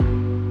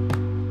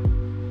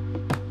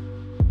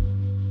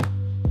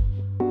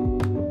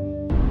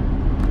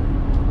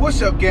What's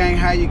up, gang?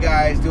 How you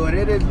guys doing?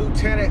 It is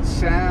Lieutenant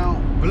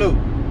Sound Blue,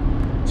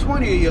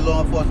 20-year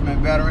law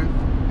enforcement veteran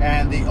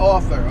and the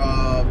author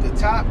of the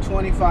top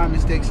 25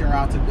 mistakes in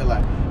route to good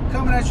life.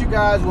 Coming at you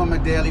guys with my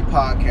daily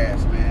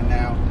podcast, man.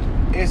 Now,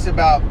 it's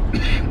about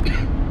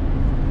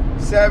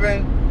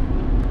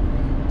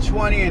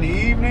 7:20 in the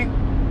evening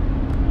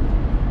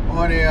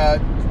on a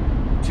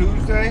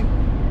Tuesday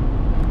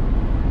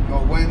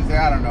or Wednesday.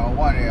 I don't know,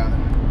 one or the other.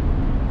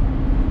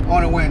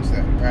 On a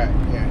Wednesday, right?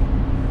 Yeah.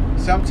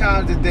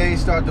 Sometimes the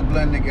days start to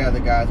blend together,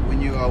 guys, when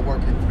you are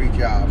working 3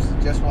 jobs.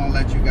 Just want to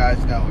let you guys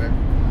know.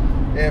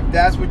 If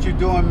that's what you're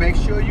doing, make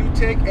sure you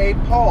take a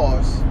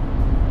pause,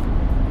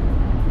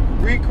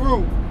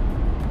 regroup,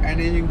 and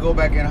then you can go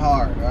back in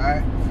hard, all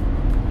right?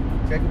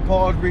 Take a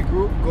pause,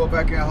 regroup, go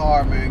back in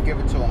hard, man. Give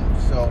it to them.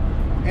 So,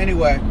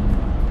 anyway,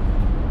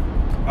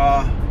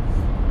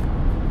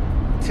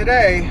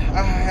 today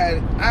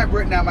I've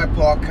written out my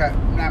podcast,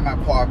 not my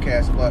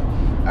podcast, but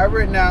I've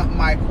written out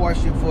my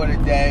question for the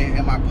day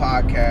in my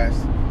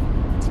podcast,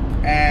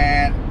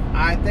 and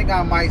I think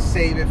I might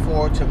save it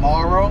for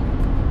tomorrow,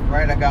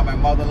 right? I got my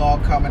mother-in-law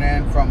coming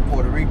in from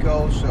Puerto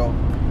Rico, so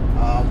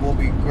we'll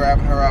be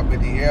grabbing her up at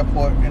the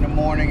airport in the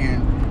morning,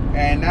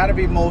 and that'll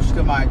be most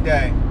of my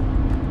day.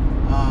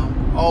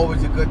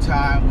 Always a good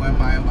time when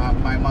my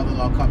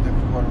mother-in-law comes in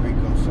from Puerto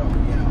Rico, so,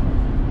 you know,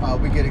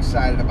 we get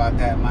excited about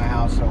that in my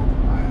household.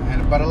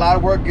 But a lot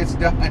of work gets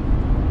done.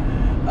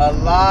 A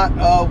lot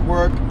of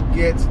work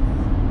gets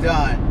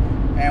done.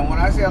 And when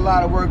I say a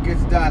lot of work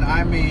gets done,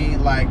 I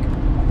mean like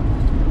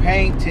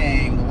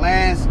painting,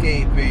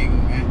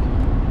 landscaping, and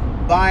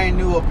buying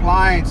new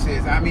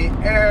appliances. I mean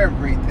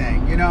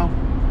everything, you know.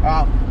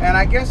 And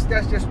I guess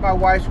that's just my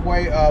wife's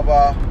way of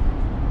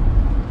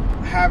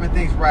having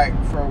things right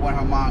for when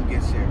her mom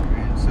gets here.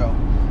 And so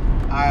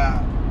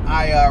I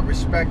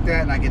respect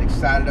that, and I get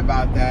excited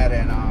about that.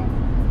 And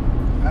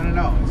I don't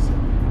know,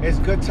 it's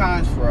good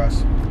times for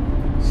us.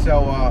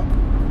 So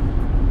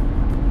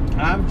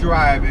I'm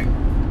driving,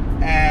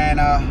 and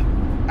I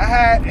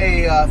had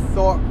a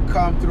thought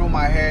come through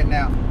my head.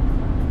 Now,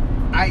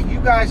 you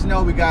guys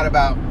know we got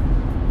about,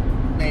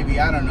 maybe,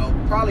 I don't know,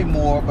 probably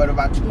more, but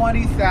about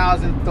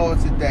 20,000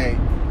 thoughts a day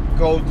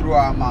go through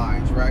our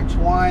minds, right?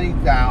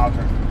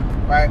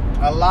 20,000, right?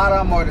 A lot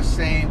of them are the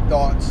same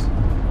thoughts,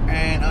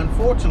 and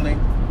unfortunately,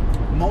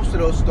 most of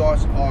those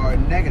thoughts are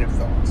negative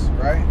thoughts,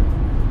 right?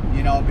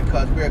 You know,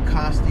 because we're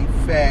constantly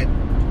fed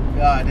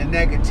the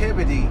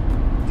negativity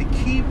to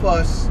keep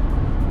us,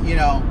 you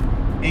know,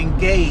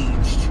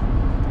 engaged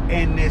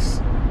in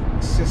this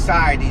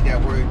society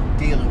that we're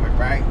dealing with,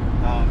 right?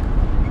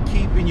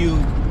 Keeping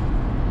you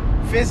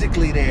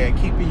physically there,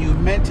 keeping you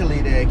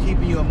mentally there,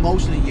 keeping you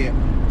emotionally there,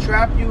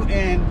 trap you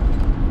in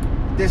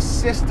this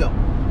system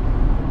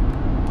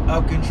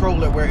of control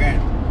that we're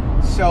in.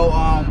 So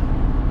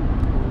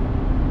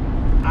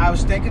I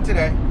was thinking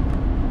today,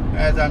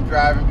 as I'm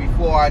driving,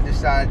 before I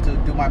decided to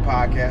do my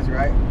podcast,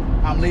 right?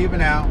 I'm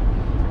leaving out,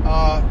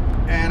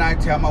 and I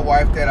tell my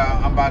wife that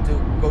I'm about to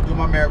go do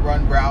my merit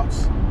run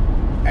routes,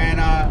 and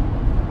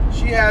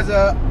she has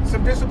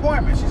some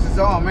disappointment. She says,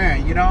 "Oh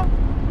man, you know,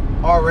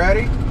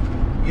 already,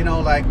 you know,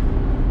 like,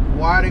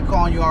 why are they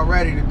calling you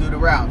already to do the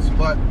routes?"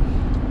 But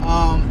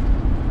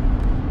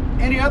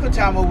any other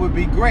time it would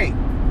be great,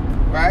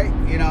 right?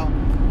 You know,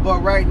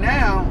 but right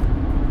now,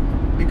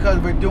 because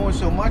we're doing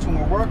so much when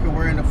we're working,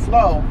 we're in the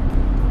flow.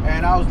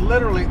 And I was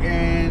literally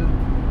in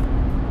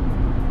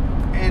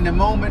the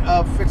moment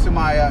of fixing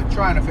my,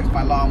 trying to fix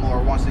my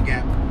lawnmower once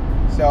again.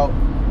 So,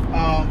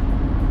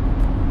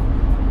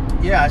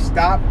 yeah, I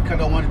stopped because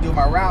I want to do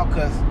my route,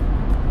 because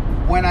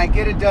when I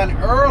get it done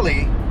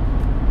early,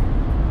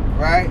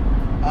 right,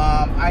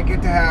 I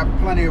get to have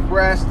plenty of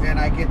rest, and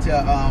I get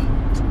to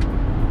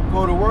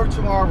go to work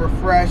tomorrow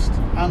refreshed,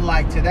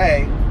 unlike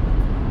today,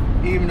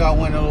 even though I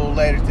went a little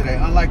later today,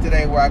 unlike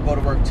today where I go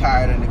to work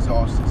tired and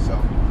exhausted. So,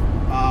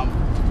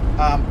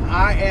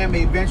 I am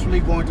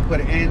eventually going to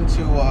put an end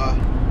to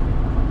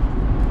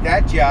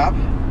that job,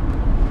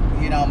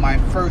 you know, my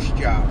first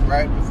job,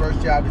 right? The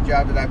first job, the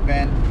job that I've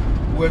been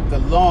with the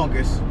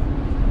longest,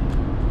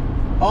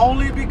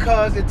 only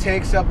because it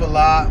takes up a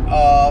lot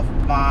of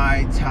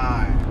my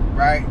time,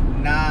 right?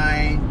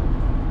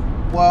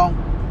 Well,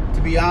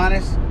 to be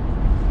honest,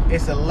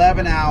 it's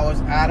 11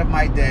 hours out of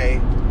my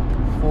day,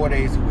 4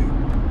 days a week.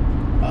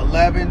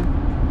 11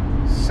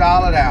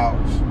 solid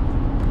hours,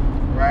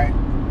 right?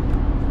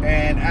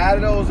 And out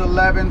of those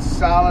 11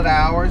 solid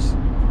hours,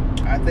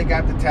 I think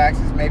after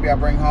taxes, maybe I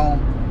bring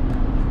home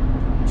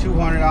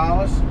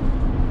 $200,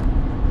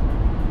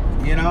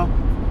 you know?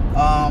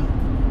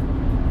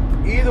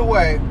 Either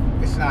way,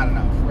 it's not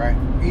enough, right?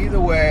 Either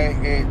way,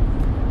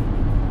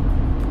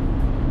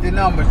 the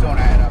numbers don't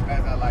add up,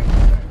 as I like to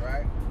say,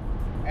 right?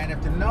 And if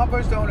the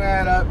numbers don't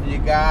add up, you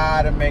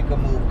gotta make a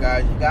move,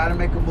 guys. You gotta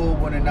make a move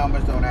when the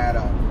numbers don't add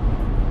up.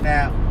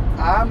 Now,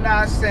 I'm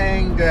not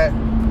saying that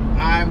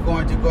I'm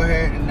going to go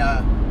ahead and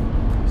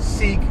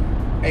seek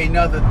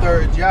another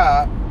third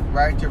job,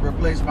 right, to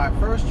replace my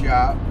first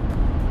job.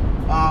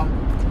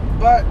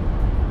 But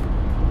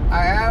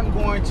I am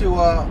going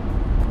to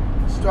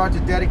start to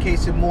dedicate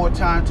some more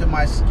time to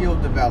my skill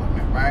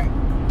development, right?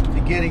 To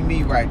getting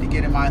me right, to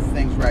getting my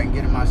things right, and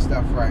getting my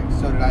stuff right,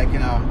 so that I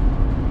can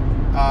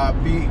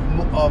be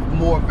of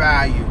more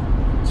value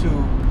to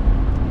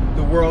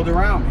the world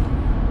around me.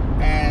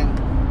 And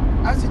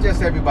I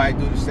suggest everybody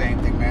do the same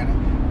thing, man.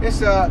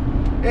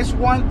 It's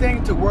one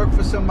thing to work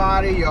for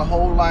somebody your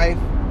whole life,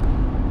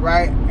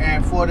 right?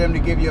 And for them to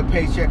give you a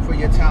paycheck for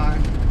your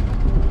time.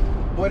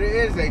 But it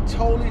is a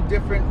totally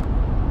different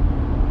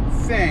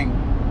thing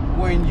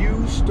when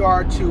you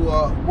start to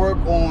work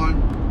on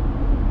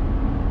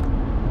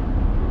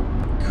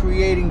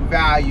creating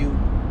value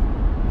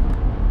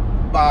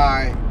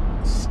by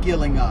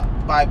skilling up,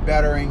 by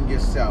bettering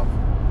yourself.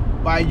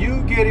 By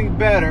you getting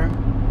better,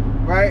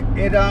 right?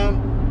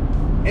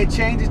 It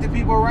changes the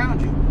people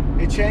around you.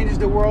 It changes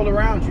the world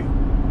around you,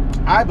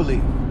 I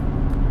believe,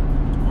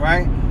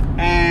 right?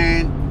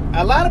 And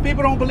a lot of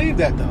people don't believe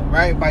that, though,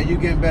 right? By you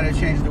getting better, it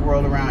changes the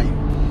world around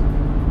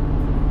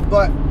you.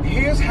 But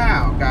here's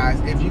how, guys,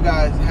 if you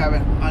guys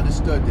haven't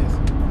understood this.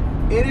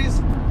 It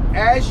is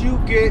as you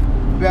get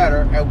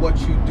better at what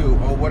you do,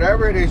 or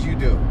whatever it is you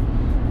do,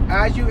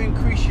 as you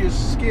increase your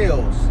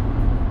skills,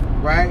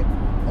 right,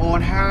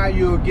 on how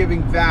you're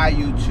giving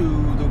value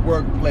to the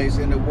workplace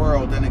and the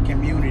world and the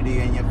community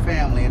and your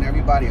family and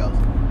everybody else,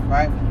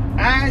 right?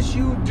 As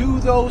you do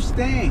those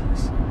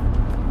things,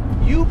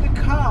 you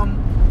become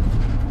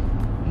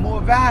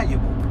more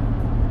valuable.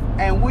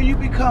 And when you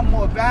become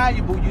more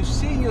valuable, you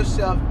see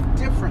yourself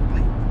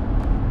differently,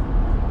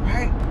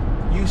 right?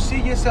 You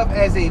see yourself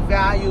as a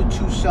value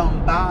to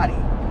somebody.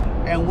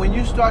 And when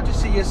you start to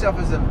see yourself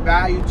as a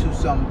value to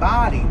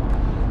somebody,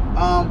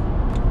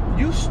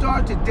 you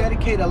start to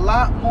dedicate a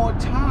lot more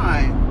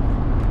time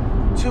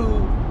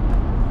to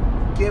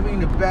giving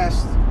the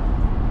best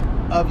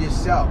of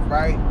yourself,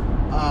 right?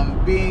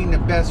 Being the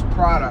best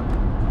product,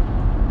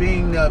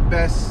 being the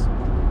best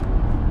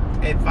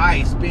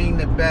advice, being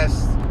the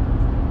best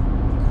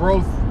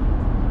growth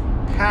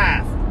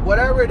path,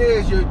 whatever it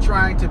is you're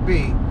trying to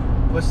be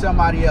for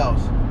somebody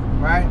else,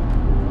 right?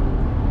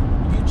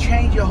 You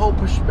change your whole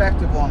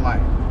perspective on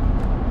life,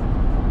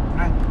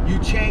 right? You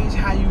change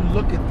how you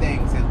look at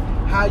things and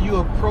how you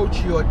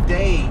approach your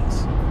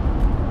days,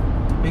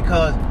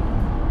 because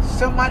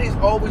somebody's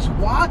always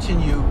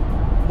watching you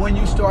when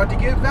you start to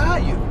give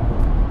value.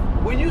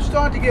 When you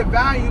start to give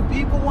value,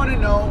 people want to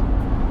know,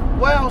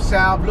 well,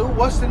 Sal Blue,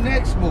 what's the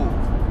next move,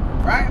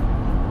 right?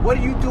 What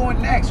are you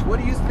doing next? What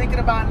are you thinking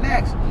about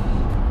next?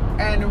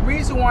 And the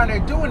reason why they're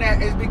doing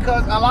that is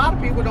because a lot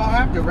of people don't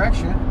have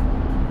direction,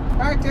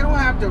 right? They don't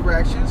have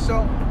direction,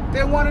 so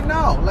they want to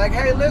know, like,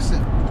 hey,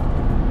 listen,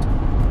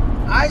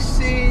 I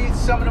see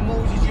some of the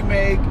moves that you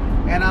make,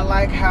 and I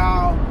like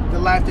how the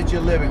life that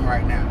you're living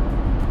right now.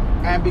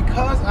 And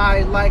because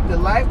I like the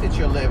life that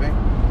you're living,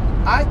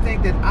 I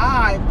think that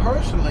I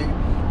personally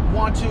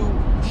want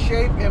to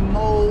shape and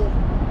mold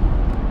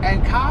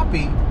and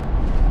copy,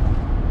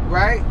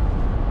 right,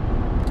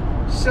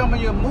 some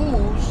of your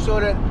moves so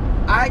that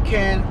I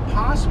can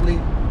possibly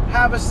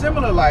have a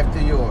similar life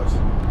to yours,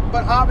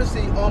 but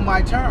obviously on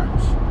my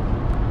terms,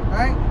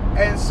 right?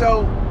 And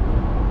so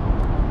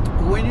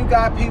when you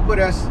got people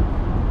that's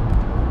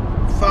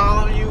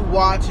following you,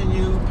 watching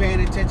you, paying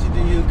attention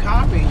to you,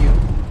 copying you,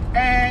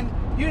 and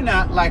you're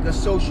not like a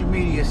social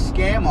media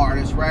scam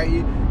artist, right?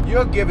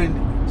 You're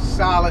giving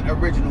solid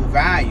original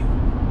value,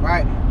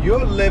 right?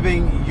 You're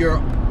living your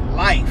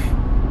life,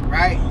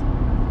 right?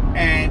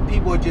 And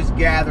people are just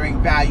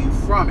gathering value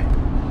from it.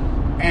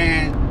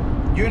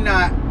 And you're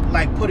not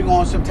like putting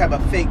on some type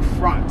of fake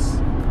fronts.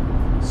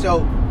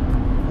 So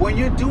when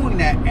you're doing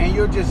that and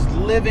you're just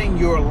living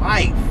your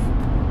life,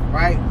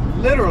 right?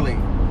 Literally,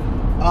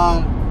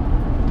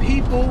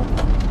 people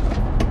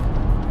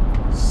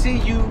see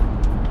you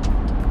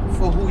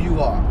for who you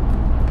are.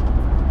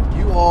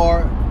 You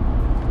are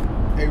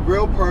a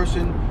real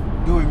person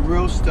doing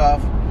real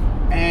stuff,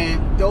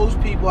 and those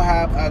people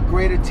have a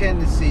greater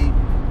tendency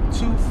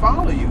to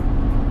follow you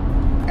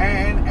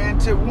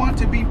and to want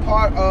to be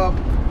part of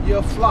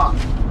your flock.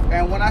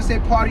 And when I say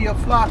part of your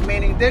flock,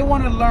 meaning they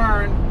want to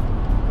learn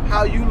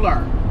how you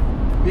learn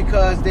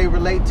because they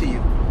relate to you.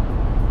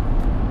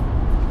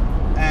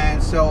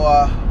 And so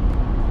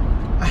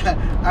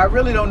I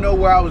really don't know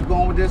where I was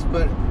going with this,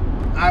 but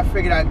I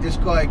figured I'd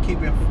just go ahead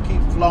and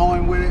keep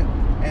flowing with it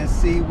and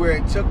see where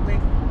it took me.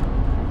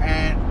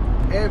 And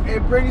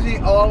it brings me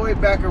all the way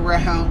back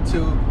around to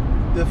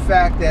the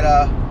fact that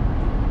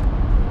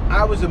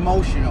I was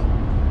emotional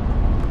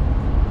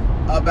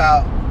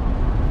about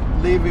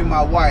leaving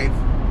my wife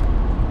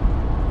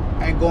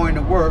and going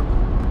to work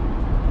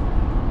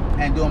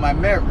and doing my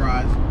merit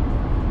runs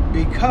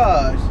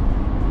because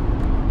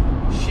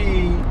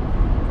she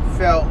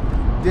felt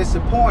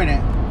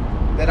disappointed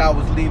that I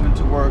was leaving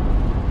to work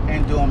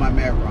and doing my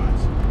merit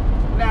runs.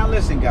 Now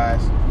listen,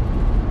 guys,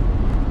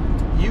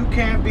 you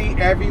can't be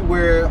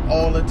everywhere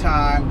all the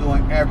time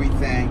doing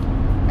everything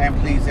and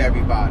please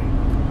everybody,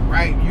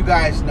 right? You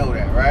guys know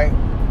that, right?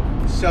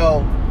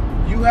 So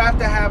you have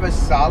to have a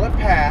solid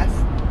path,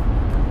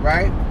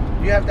 right?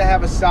 You have to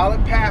have a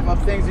solid path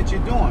of things that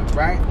you're doing,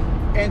 right?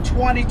 in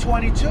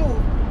 2022,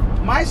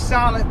 my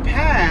solid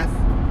path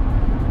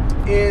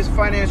is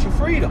financial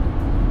freedom,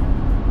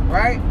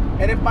 right?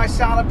 And if my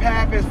solid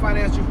path is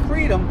financial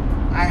freedom,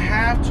 I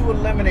have to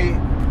eliminate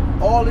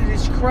all of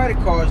these credit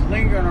cards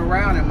lingering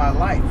around in my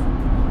life,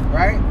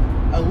 right?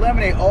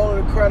 Eliminate all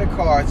of the credit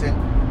cards and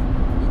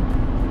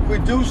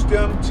reduce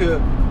them to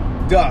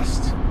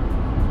dust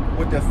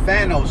with the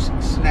Thanos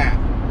snap,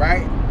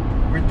 right?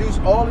 Reduce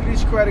all of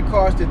these credit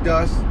cards to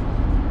dust,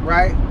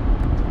 right?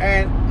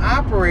 And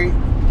operate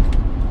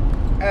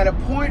at a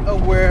point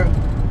of where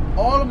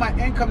all of my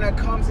income that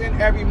comes in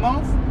every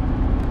month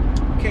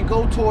can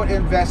go toward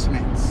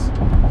investments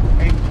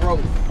and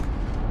growth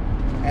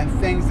and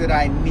things that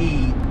I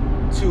need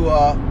to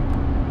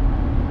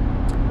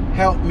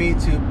help me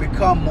to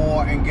become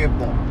more and give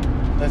more.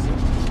 Listen,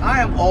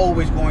 I am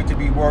always going to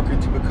be working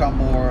to become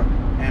more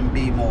and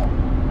be more.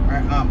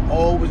 Right? I'm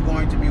always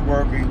going to be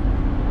working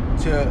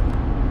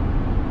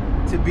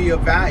to be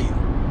of value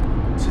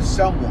to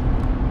someone,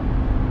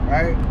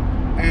 right?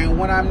 And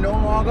when I'm no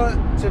longer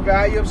to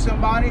value of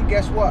somebody,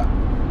 guess what?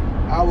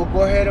 I will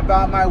go ahead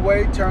about my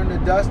way, turn to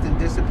dust, and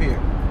disappear,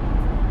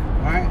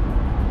 right?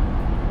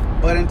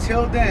 But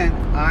until then,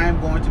 I am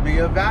going to be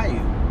of value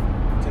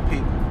to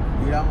people.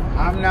 You know,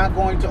 I'm not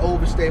going to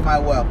overstay my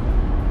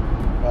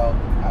welcome. Well,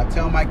 I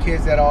tell my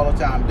kids that all the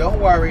time. Don't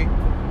worry,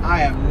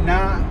 I am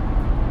not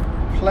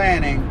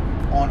planning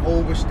on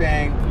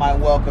overstaying my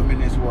welcome in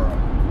this world.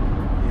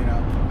 You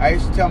know, I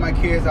used to tell my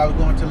kids I was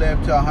going to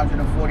live to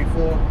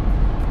 144,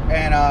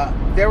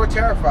 and they were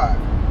terrified.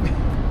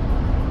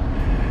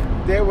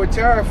 They were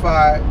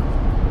terrified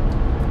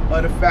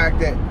of the fact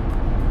that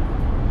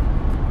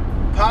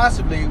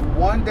possibly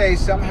one day,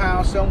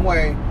 somehow, some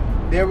way,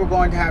 they were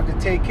going to have to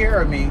take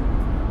care of me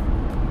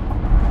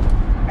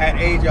at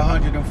age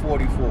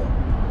 144.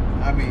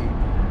 I mean,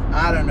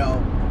 I don't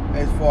know.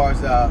 As far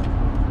as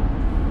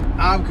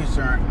I'm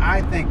concerned,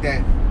 I think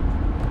that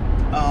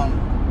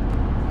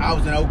I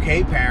was an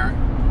okay parent,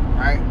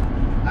 right?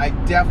 I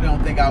definitely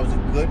don't think I was a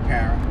good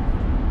parent.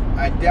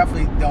 I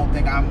definitely don't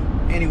think I'm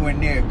anywhere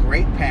near a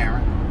great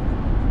parent,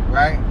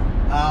 right?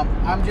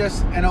 I'm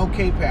just an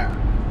okay parent.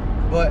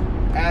 But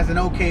as an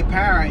okay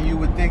parent, you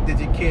would think that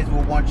your kids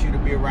will want you to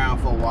be around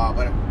for a while.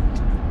 But,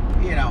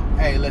 you know,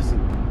 hey, listen,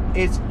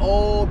 it's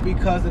all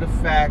because of the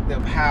fact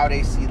of how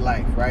they see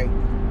life, right?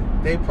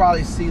 They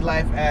probably see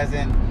life as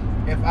in,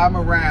 if I'm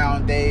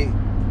around, they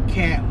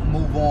can't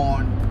move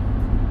on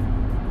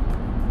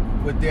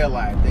with their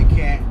life. They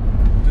can't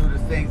do the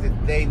things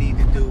that they need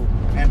to do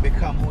and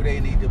become who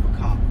they need to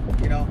become.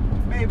 You know,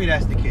 maybe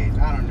that's the case.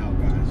 I don't know,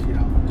 guys. You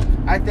know,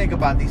 I think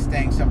about these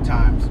things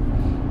sometimes.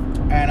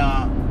 And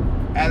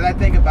as I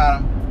think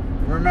about them,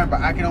 remember,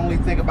 I can only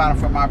think about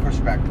them from my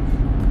perspective.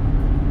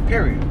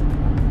 Period.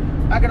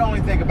 I can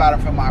only think about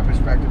them from my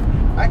perspective.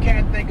 I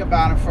can't think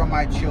about them from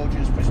my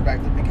children's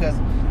perspective because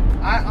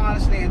I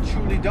honestly and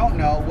truly don't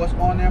know what's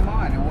on their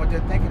mind and what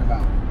they're thinking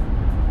about.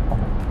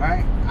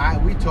 Right?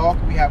 We talk,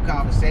 we have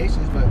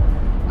conversations, but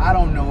I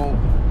don't know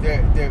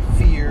their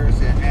fears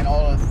and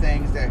all the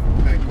things that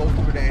go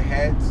through their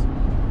heads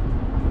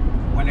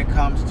when it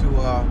comes to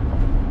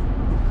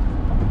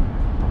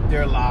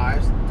their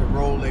lives, the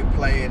role they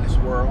play in this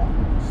world.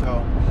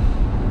 So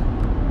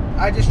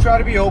I just try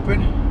to be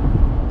open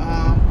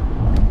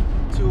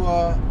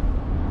to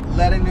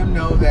letting them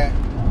know that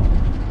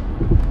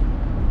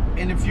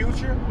in the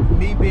future,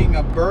 me being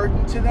a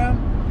burden to them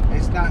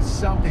is not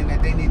something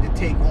that they need to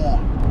take on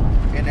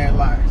in their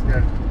lives.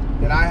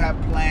 That I have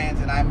plans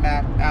and I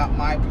map out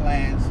my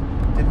plans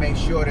to make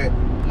sure that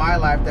my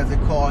life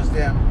doesn't cause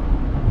them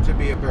to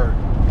be a burden.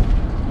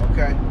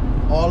 Okay?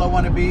 All I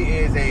want to be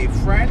is a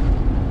friend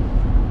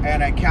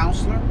and a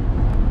counselor,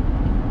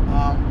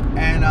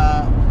 and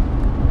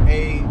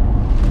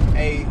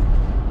a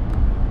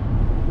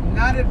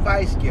not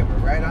advice giver,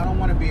 right? I don't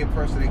want to be a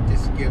person that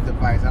just gives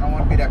advice. I don't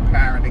want to be that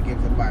parent that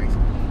gives advice.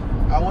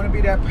 I want to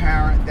be that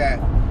parent that,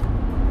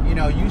 you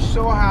know, you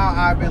saw how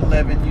I've been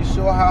living. You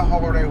saw how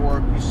hard I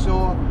work. You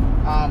saw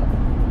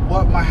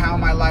how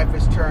my life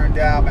has turned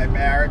out. My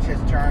marriage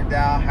has turned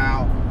out.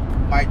 How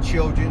my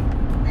children,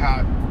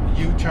 how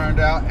you turned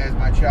out as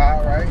my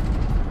child, right?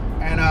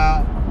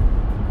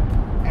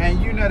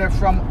 And you know that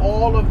from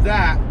all of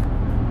that,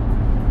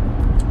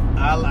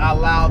 I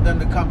allow them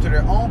to come to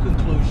their own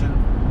conclusion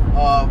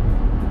of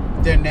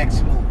their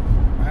next move,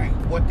 right?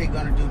 What they're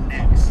gonna do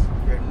next,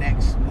 their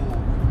next move.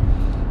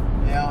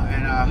 You know,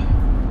 and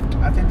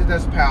I think that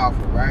that's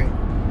powerful, right?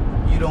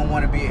 You don't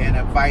want to be an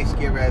advice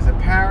giver as a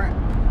parent.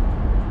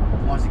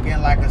 Once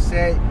again, like I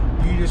said,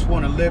 you just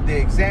want to live the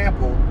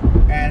example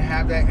and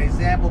have that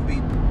example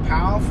be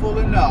powerful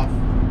enough,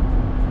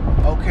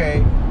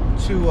 okay,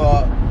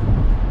 to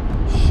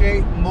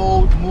shape,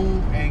 mold,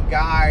 move, and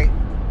guide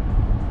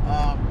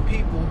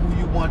people who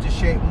you want to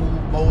shape,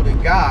 move, mold,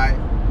 and guide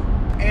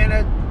in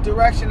a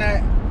direction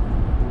that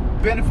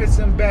benefits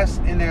them best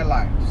in their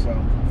life. So,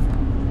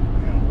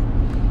 you know,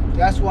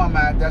 that's where I'm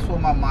at. That's where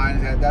my mind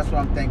is at. That's what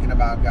I'm thinking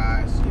about,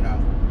 guys. You know,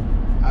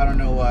 I don't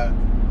know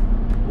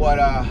what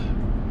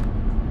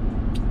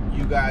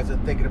you guys are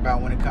thinking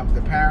about when it comes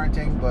to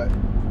parenting, but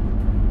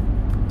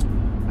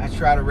I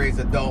try to raise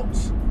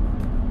adults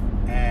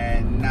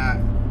and not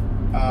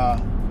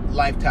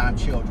lifetime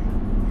children.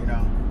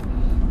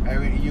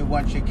 You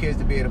want your kids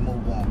to be able to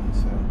move on.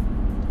 So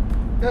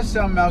there's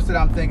something else that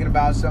I'm thinking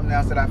about, something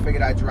else that I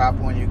figured I'd drop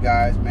on you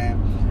guys, man.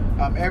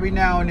 Every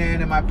now and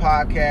then in my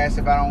podcast,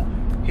 if I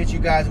don't hit you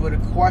guys with a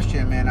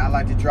question, man, I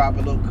like to drop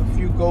a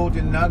few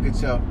golden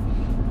nuggets of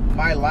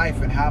my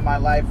life and how my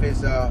life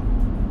is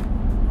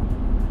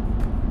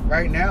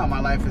right now. My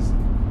life is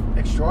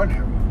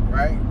extraordinary,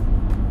 right?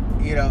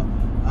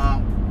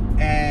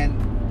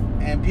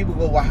 And people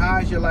go, well, how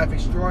is your life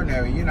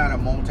extraordinary? You're not a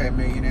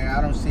multimillionaire.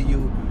 I don't see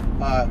you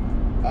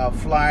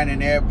flying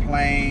in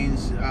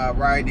airplanes,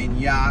 riding in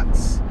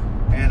yachts,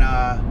 and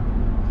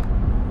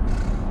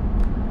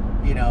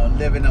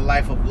living a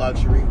life of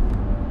luxury.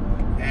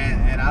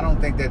 And I don't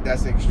think that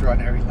that's an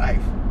extraordinary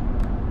life.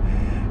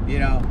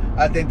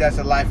 I think that's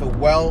a life of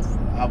wealth,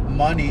 of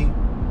money,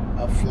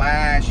 of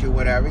flash or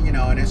whatever,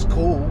 and it's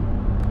cool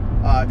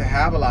to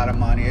have a lot of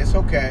money. It's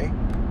okay,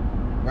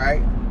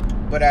 right?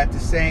 But at the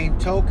same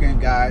token,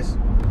 guys,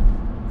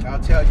 I'll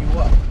tell you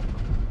what.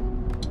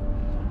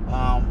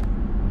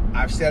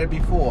 I've said it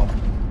before.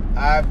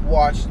 I've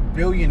watched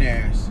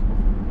billionaires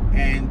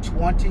in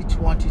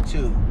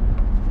 2022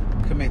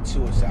 commit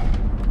suicide,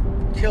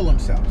 kill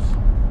themselves,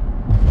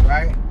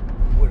 right?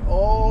 With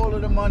all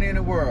of the money in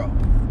the world.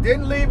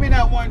 Didn't leave me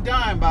that one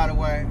dime, by the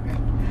way.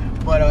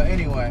 But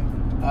anyway,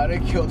 they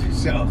killed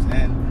themselves.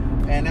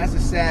 And that's a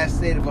sad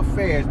state of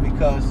affairs,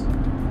 because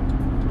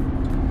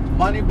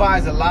money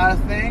buys a lot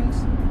of things,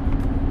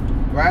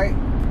 right?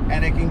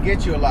 And it can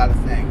get you a lot of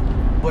things.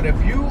 But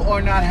if you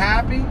are not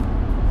happy,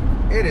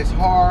 it is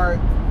hard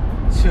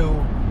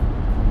to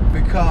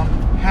become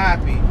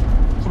happy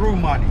through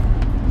money.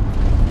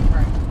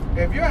 Right?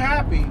 If you're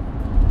happy,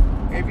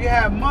 if you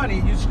have money,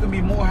 you're just going to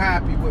be more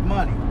happy with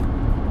money.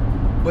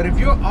 But if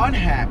you're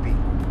unhappy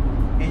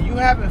and you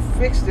haven't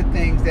fixed the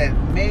things that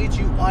made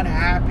you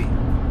unhappy,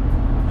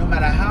 no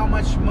matter how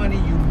much money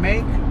you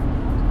make,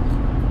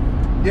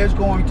 there's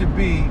going to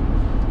be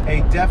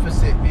a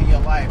deficit in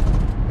your life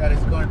that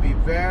is going to be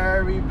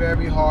very,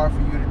 very hard for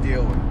you to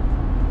deal with.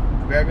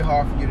 Very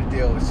hard for you to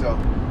deal with. So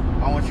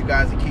I want you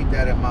guys to keep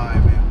that in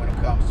mind, man, when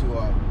it comes to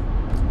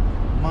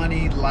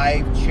money,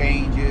 life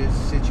changes,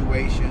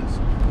 situations.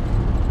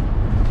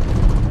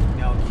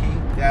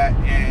 Keep that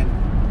in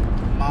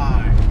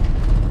mind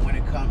when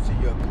it comes to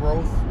your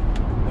growth,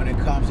 when it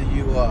comes to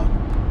you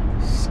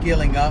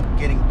skilling up,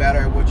 getting better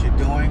at what you're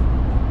doing.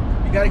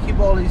 You got to keep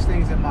all these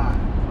things in mind,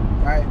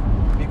 right?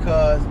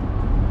 Because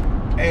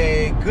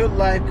a good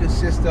life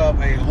consists of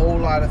a whole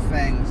lot of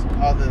things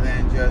other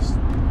than just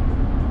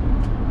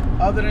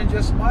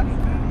money,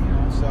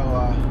 man. So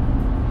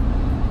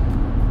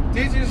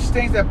these are just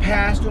things that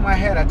pass through my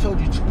head. I told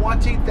you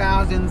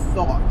 20,000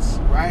 thoughts,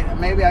 right?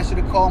 Maybe I should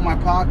have called my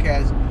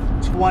podcast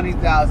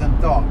 20,000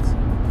 Thoughts.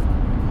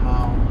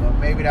 But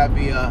maybe that'd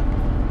be the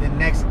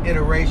next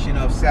iteration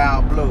of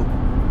Sal Blue.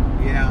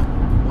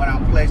 When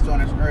I'm placed on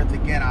this earth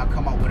again, I'll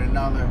come up with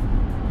another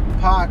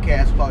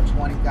podcast called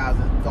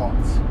 20,000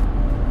 Thoughts.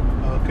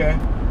 Okay?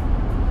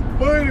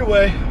 But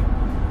anyway,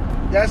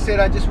 that's it.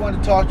 I just wanted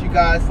to talk to you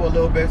guys for a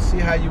little bit, see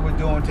how you were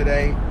doing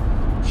today.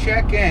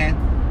 Check in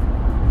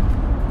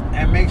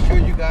and make sure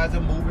you guys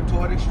are moving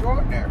toward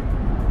extraordinary,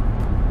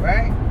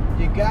 right?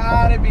 You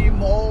gotta be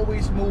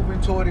always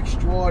moving toward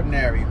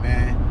extraordinary,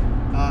 man.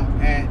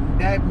 And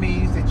that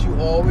means that you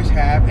always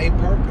have a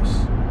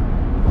purpose.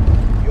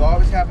 You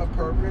always have a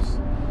purpose.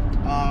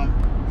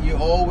 You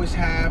always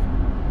have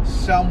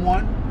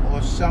someone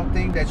or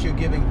something that you're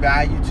giving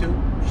value to.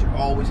 You should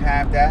always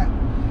have that,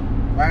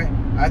 right?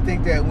 I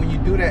think that when you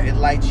do that, it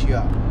lights you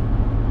up,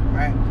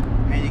 right?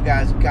 And you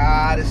guys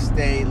gotta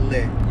stay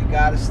lit. You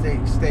gotta stay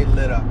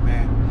lit up,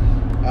 man.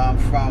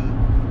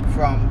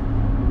 From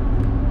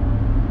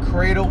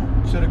cradle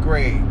to the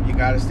grave, you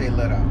gotta stay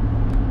lit up.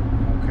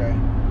 Okay?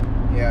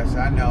 Yes,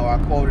 I know. I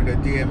quoted a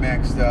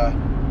DMX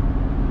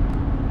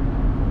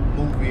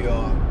movie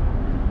or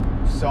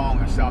song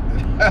or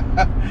something.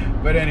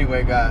 But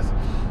anyway, guys,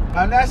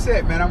 that's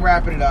it, man. I'm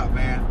wrapping it up,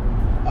 man.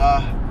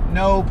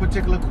 No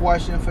particular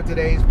question for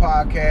today's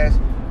podcast.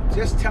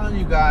 Just telling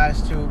you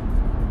guys to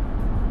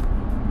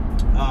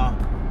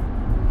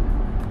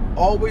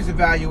always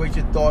evaluate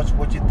your thoughts,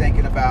 what you're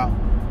thinking about,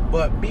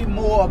 but be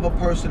more of a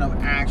person of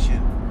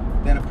action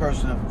than a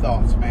person of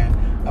thoughts, man.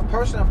 A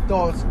person of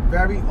thoughts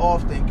very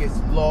often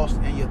gets lost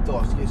in your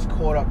thoughts, gets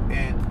caught up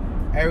in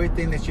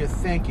everything that you're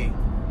thinking,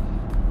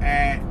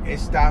 and it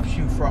stops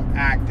you from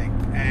acting.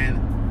 And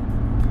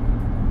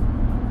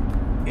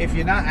if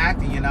you're not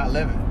acting, you're not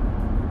living.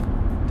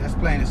 That's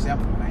plain and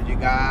simple, man. You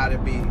gotta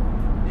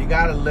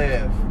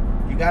live.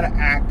 You gotta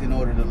act in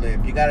order to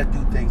live. You gotta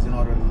do things in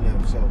order to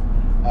live. So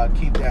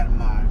keep that in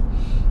mind.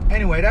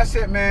 Anyway, that's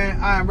it, man.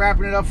 I'm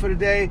wrapping it up for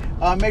today.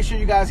 Make sure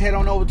you guys head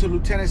on over to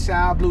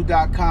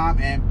LieutenantSalBlue.com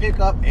and pick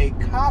up a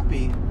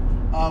copy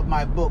of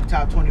my book,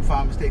 Top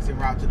 25 Mistakes En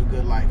Route to the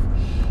Good Life.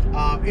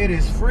 It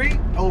is free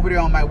over there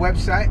on my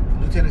website,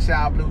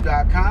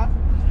 LieutenantSalBlue.com.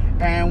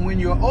 And when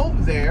you're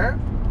over there,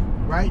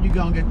 right, you're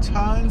gonna get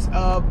tons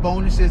of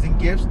bonuses and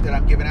gifts that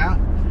I'm giving out,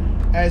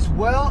 as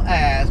well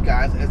as,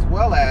 guys, a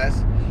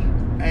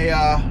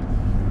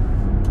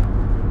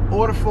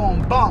order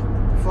form bump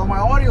for my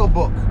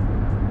audiobook.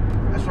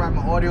 That's right,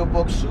 my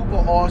audiobook,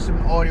 super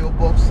awesome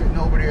audiobook, sitting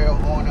over there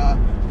on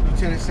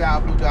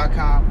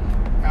LieutenantSalBlue.com.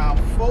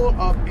 Full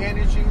of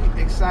energy,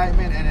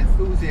 excitement, and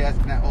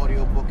enthusiasm that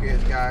audiobook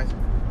is, guys.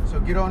 So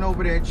get on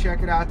over there,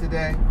 check it out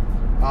today.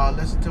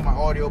 Listen to my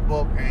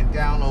audiobook and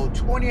download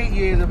 28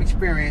 years of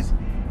experience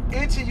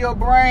into your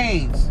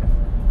brains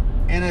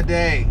in a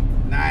day.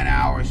 9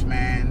 hours,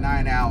 man.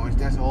 9 hours.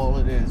 That's all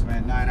it is,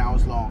 man. 9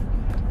 hours long.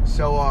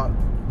 So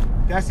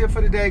that's it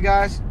for today,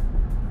 guys.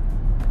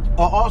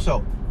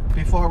 Also,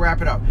 before I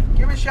wrap it up,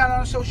 give me a shout out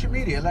on social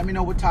media. Let me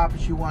know what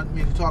topics you want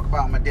me to talk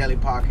about on my daily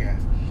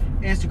podcast.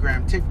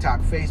 Instagram,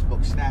 TikTok,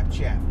 Facebook,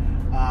 Snapchat.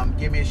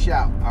 Give me a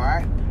shout, all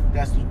right?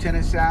 That's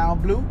Lieutenant Sal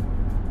Blue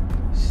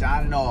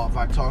signing off.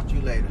 I'll talk to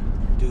you later.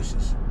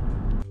 Deuces.